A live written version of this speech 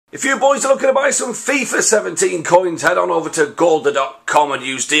If you boys are looking to buy some FIFA 17 coins, head on over to golder.com and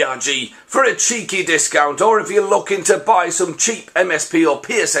use DRG for a cheeky discount. Or if you're looking to buy some cheap MSP or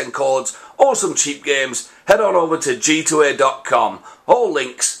PSN codes or some cheap games, head on over to g2a.com. All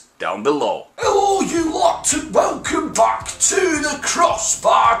links down below. Hello you lot and welcome back to the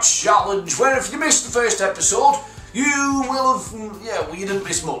Crossbar Challenge, where if you missed the first episode, you will have, well, you didn't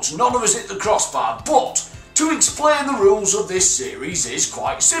miss much. None of us hit the crossbar, but to explain the rules of this series is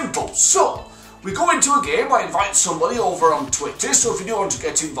quite simple. So, we go into a game, I invite somebody over on Twitter, so if you do want to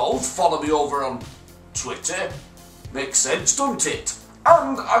get involved, follow me over on Twitter. Makes sense, doesn't it?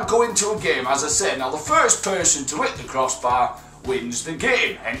 And I go into a game, as I said. Now, the first person to hit the crossbar wins the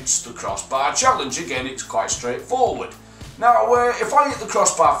game, hence the Crossbar Challenge. Again, it's quite straightforward. Now, if I hit the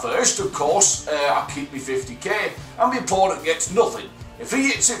crossbar first, of course, I keep me 50k, and my opponent gets nothing. If he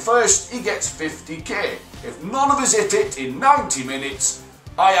hits it first, he gets 50k. If none of us hit it in 90 minutes,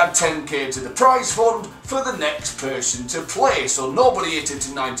 I add 10k to the prize fund for the next person to play. So nobody hit it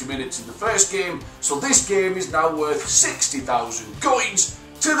in 90 minutes in the first game, so this game is now worth 60,000 coins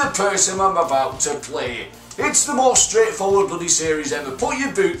to the person I'm about to play. It's the most straightforward bloody series ever. Put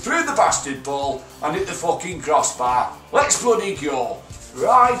your boot through the bastard ball and hit the fucking crossbar. Let's bloody go.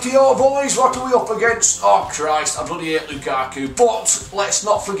 Rightio boys, what are we up against? Oh Christ, I bloody hate Lukaku. But let's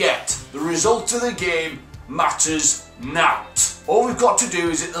not forget, the result of the game matters not. All we've got to do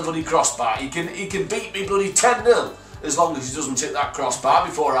is hit the bloody crossbar. He can beat me bloody 10-0 as long as he doesn't hit that crossbar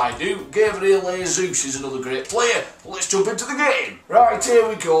before I do. Gabriel Jesus is another great player. Let's jump into the game. Right, here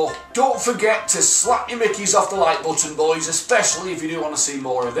we go. Don't forget to slap your mickeys off the like button, boys, especially if you do want to see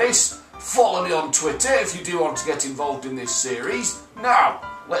more of this. Follow me on Twitter if you do want to get involved in this series. Now,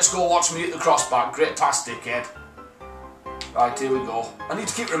 let's go watch me hit the crossbar. Great pass, dickhead. Right, here we go. I need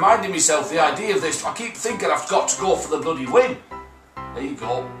to keep reminding myself the idea of this. I keep thinking I've got to go for the bloody win. There you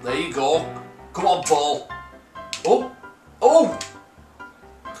go. There you go. Come on, Paul. Oh. Oh.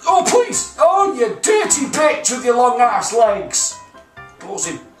 Oh, please. Oh, you dirty bitch with your long ass legs. Close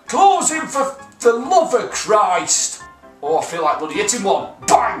him. Close him for the love of Christ. Oh, I feel like bloody hitting one.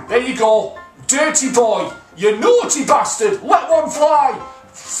 Bang! There you go. Dirty boy. You naughty bastard. Let one fly.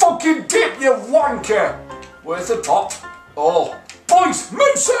 Fucking dip, you wanker. Worth a pop. Oh. Boys,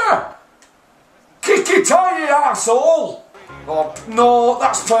 Musa! Kick it out, you arsehole. Oh, no,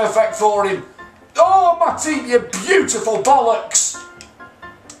 that's perfect for him. Oh, Matty, you beautiful bollocks.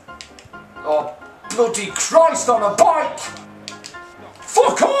 Oh, bloody Christ on a bike.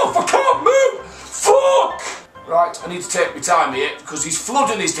 Fuck off, I can't move. Fuck! Right, I need to take my time here because he's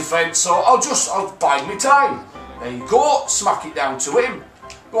flooding his defence, so I'll bide my time. There you go, smack it down to him.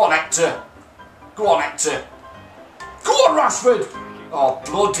 Go on, Hector. Go on, Hector. Go on, Rashford. Oh,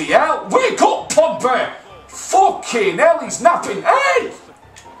 bloody hell. Wake up, Pogba. Fucking hell, he's napping. Hey!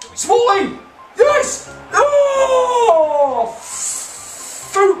 Smalling. Yes! Oh!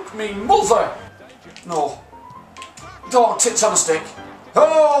 Fook me mother. No. Oh, tits on a stick.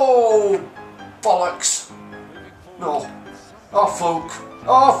 Oh! Bollocks. No. Oh, Fook.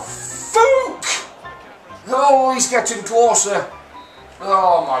 Oh, Fook! Oh, he's getting closer.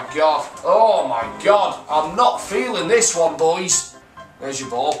 Oh, my God. Oh, my God. I'm not feeling this one, boys. There's your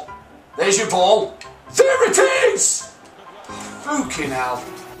ball. There's your ball. There it is! Fucking hell.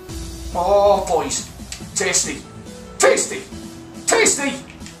 Oh, boys. Tasty. Tasty. Tasty.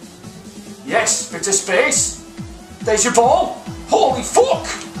 Yes, bit of space. There's your ball. Holy fuck!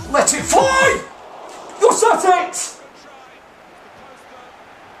 Let it fly! Was that it?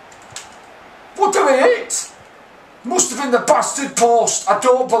 What did I hit? Must have been the bastard post. I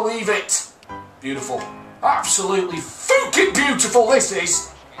don't believe it. Beautiful. Absolutely fucking beautiful this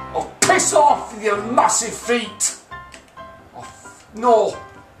is. Oh, piss off with your massive feet. Oh, no.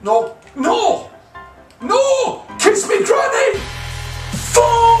 No. No. No. Kiss me, granny.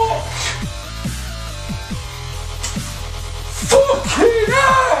 Fuck. Fucking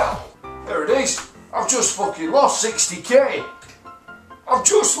hell. There it is. I've just fucking lost 60k. I've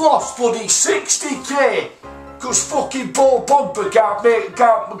just lost bloody 60k. Because fucking Paul Pogba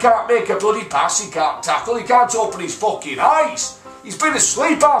can't make a bloody pass, he can't tackle, he can't open his fucking eyes. He's been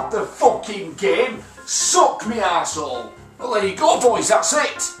asleep half the fucking game. Suck me arsehole. Well, there you go, boys, that's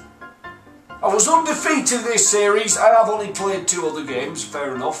it. I was undefeated in this series, and I've only played 2 other games,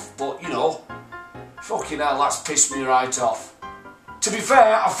 fair enough, but you know, fucking hell, that's pissed me right off. To be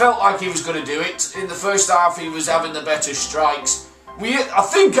fair, I felt like he was going to do it. In the first half, he was having the better strikes. I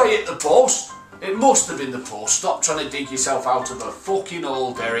think I hit the post. It must have been the post. Stop trying to dig yourself out of a fucking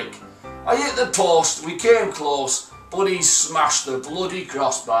hole, Derek. I hit the post, we came close, but he smashed the bloody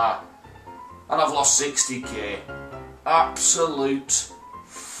crossbar. And I've lost 60k. Absolute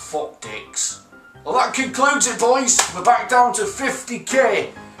fuck dicks. Well, that concludes it, boys. We're back down to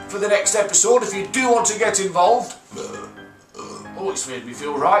 50k for the next episode. If you do want to get involved... Oh, it's made me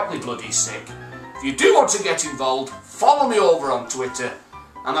feel rightly bloody sick. If you do want to get involved, follow me over on Twitter,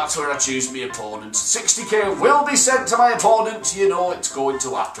 and that's where I choose my opponents. 60k will be sent to my opponent, you know it's going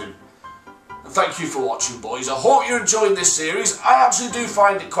to happen. And thank you for watching, boys. I hope you're enjoying this series. I actually do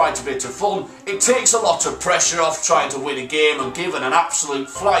find it quite a bit of fun. It takes a lot of pressure off trying to win a game and giving an absolute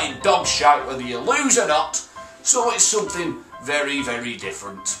flying dog shite whether you lose or not, so it's something very, very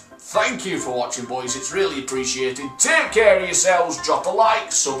different. Thank you for watching, boys. It's really appreciated. Take care of yourselves. Drop a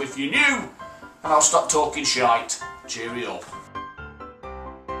like, sub if you're new, and I'll stop talking shite. Cheerio.